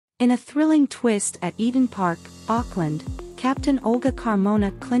In a thrilling twist at Eden Park, Auckland, Captain Olga Carmona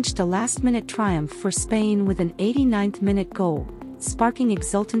clinched a last-minute triumph for Spain with an 89th-minute goal, sparking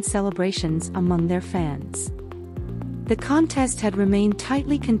exultant celebrations among their fans. The contest had remained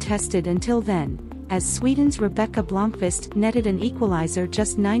tightly contested until then, as Sweden's Rebecka Blomqvist netted an equalizer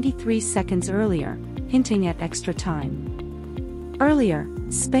just 93 seconds earlier, hinting at extra time. Earlier,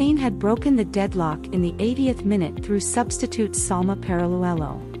 Spain had broken the deadlock in the 80th minute through substitute Salma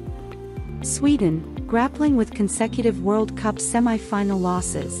Paralluelo. Sweden, grappling with consecutive World Cup semi-final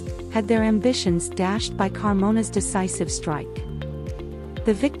losses, had their ambitions dashed by Carmona's decisive strike.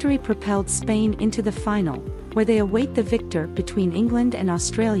 The victory propelled Spain into the final, where they await the victor between England and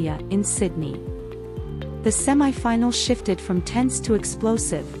Australia in Sydney. The semi-final shifted from tense to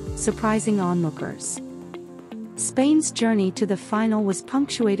explosive, surprising onlookers. Spain's journey to the final was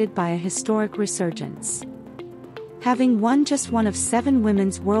punctuated by a historic resurgence. Having won just one of 7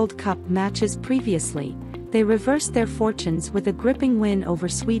 Women's World Cup matches previously, they reversed their fortunes with a gripping win over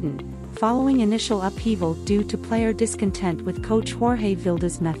Sweden, following initial upheaval due to player discontent with coach Jorge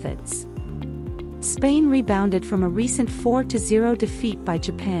Vilda's methods. Spain rebounded from a recent 4-0 defeat by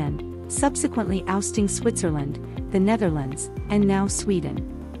Japan, subsequently ousting Switzerland, the Netherlands, and now Sweden.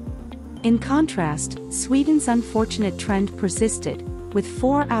 In contrast, Sweden's unfortunate trend persisted, with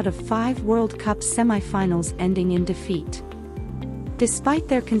 4 out of 5 World Cup semi-finals ending in defeat. Despite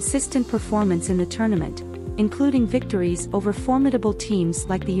their consistent performance in the tournament, including victories over formidable teams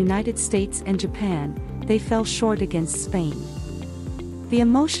like the United States and Japan, they fell short against Spain. The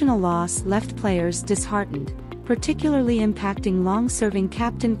emotional loss left players disheartened, particularly impacting long-serving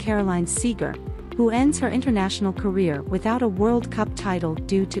captain Caroline Seeger, who ends her international career without a World Cup title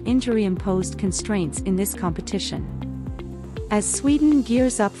due to injury-imposed constraints in this competition. As Sweden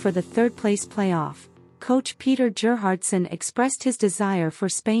gears up for the third-place playoff, coach Peter Gerhardsson expressed his desire for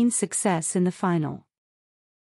Spain's success in the final.